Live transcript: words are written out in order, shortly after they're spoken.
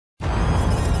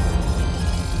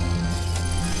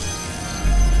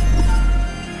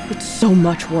so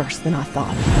much worse than I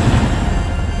thought.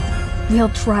 We'll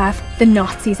drive the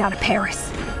Nazis out of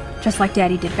Paris, just like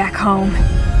Daddy did back home.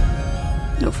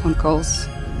 No phone calls,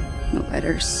 no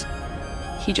letters.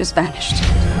 He just vanished.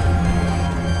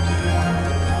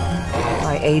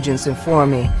 My agents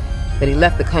informed me that he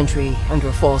left the country under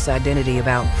a false identity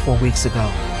about 4 weeks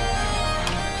ago.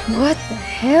 What the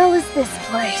hell is this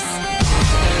place?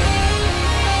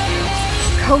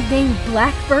 Codename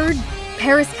Blackbird?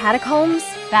 Paris Catacombs?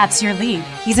 That's your lead.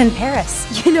 He's in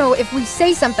Paris. You know, if we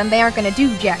say something, they aren't gonna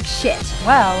do jack shit.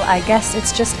 Well, I guess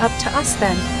it's just up to us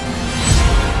then.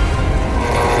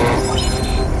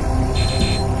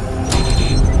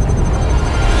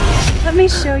 Let me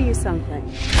show you something.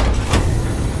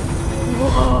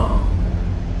 Whoa.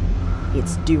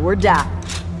 It's do or die.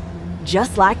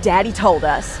 Just like Daddy told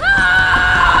us.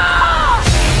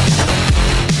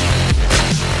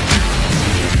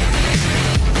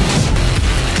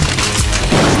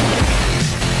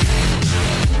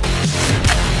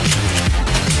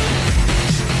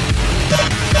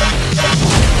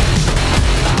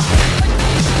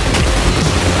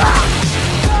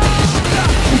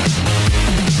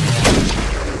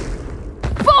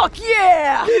 Fuck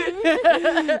yeah!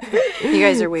 You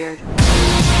guys are weird.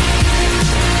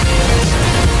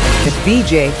 If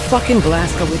BJ fucking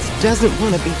Blazkowicz doesn't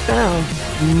want to be found,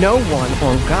 no one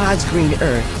on God's green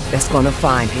earth that's gonna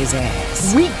find his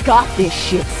ass. We got this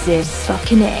shit, sis.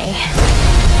 Fucking A.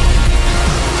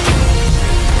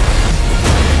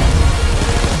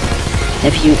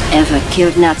 Have you ever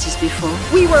killed Nazis before?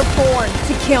 We were born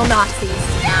to kill Nazis.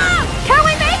 No! Can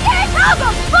we make it? How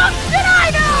the fuck should I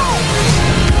know?